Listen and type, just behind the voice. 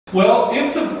Well,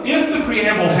 if the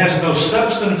preamble has no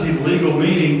substantive legal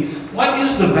meaning, what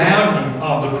is the value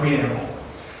of the preamble?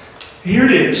 Here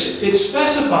it is. It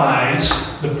specifies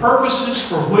the purposes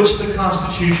for which the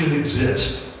Constitution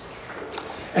exists.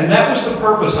 And that was the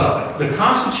purpose of it. The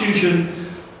Constitution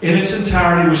in its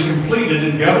entirety was completed,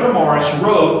 and Governor Morris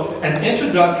wrote an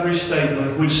introductory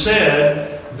statement which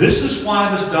said, this is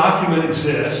why this document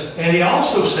exists, and he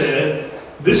also said,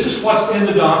 this is what's in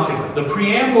the document. The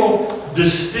preamble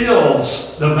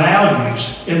distills the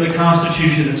values in the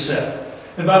Constitution itself.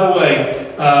 And by the way,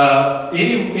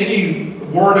 any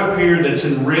word up here that's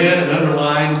in red and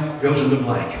underlined goes in the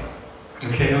blank.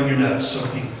 Okay, on your notes. So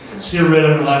if you see a red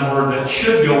underlined word, that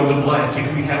should go in the blank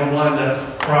if we have them lined up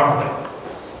properly.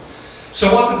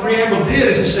 So what the preamble did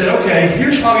is it said, okay,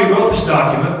 here's why we wrote this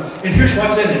document, and here's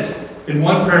what's in it, in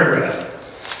one paragraph.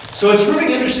 So it's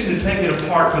really interesting to take it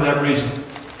apart for that reason.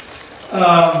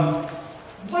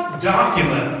 What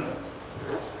document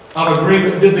of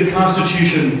agreement did the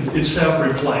Constitution itself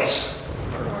replace?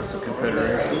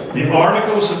 The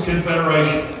Articles of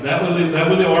Confederation. That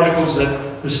were the articles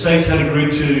that the states had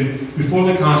agreed to before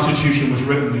the Constitution was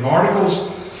written. The Articles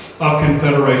of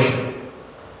Confederation.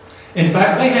 In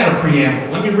fact, they had a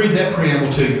preamble. Let me read that preamble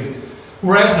to you.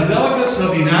 Whereas the delegates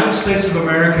of the United States of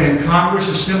America in Congress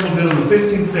assembled on the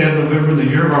 15th day of November in the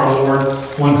year of our Lord,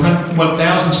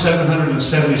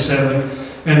 1777,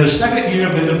 and the second year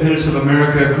of independence of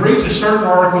America, agreed to certain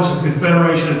articles of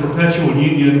confederation and perpetual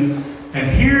union.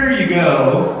 And here you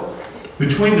go,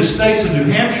 between the states of New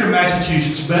Hampshire,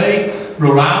 Massachusetts Bay,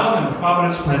 Rhode Island, and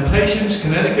Providence Plantations,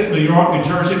 Connecticut, New York, New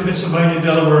Jersey, Pennsylvania,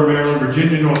 Delaware, Maryland,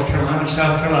 Virginia, North Carolina,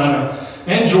 South Carolina,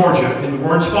 and Georgia, in the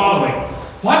words following.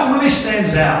 What really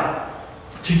stands out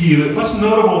to you? What's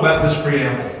notable about this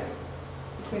preamble?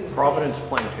 Providence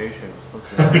Plantations.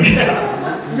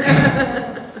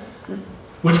 Yeah.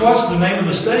 Which was the name of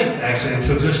the state, actually,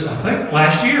 until just, I think,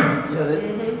 last year. Yeah,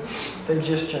 they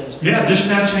just changed it. Yeah, just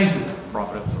now changed it.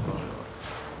 Providence.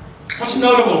 What's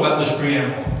notable about this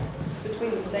preamble? It's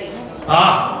between the states.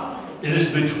 It is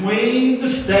between the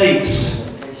states.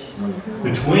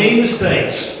 Between the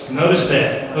states. Notice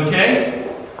that, okay?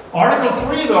 Article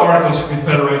 3 of the Articles of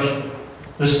Confederation.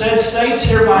 The said states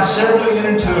hereby severally enter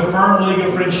into a firm league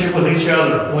of friendship with each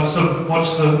other. What's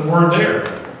the word there?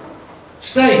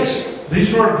 States.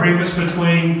 These were agreements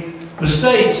between the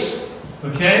states,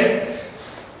 okay?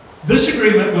 This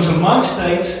agreement was among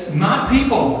states, not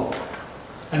people.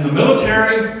 And the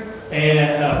military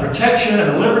and protection and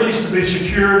the liberties to be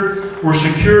secured were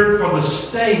secured for the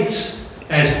states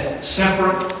as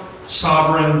separate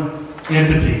sovereign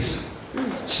entities.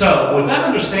 So, with that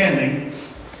understanding,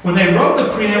 when they wrote the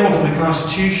preamble to the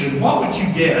Constitution, what would you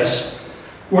guess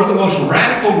were the most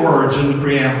radical words in the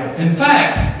preamble? In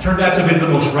fact, it turned out to be the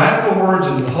most radical words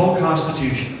in the whole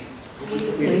Constitution.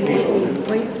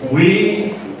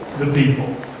 We, the people.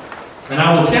 And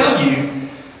I will tell you,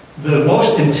 the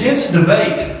most intense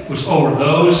debate was over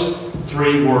those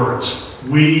three words.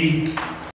 We,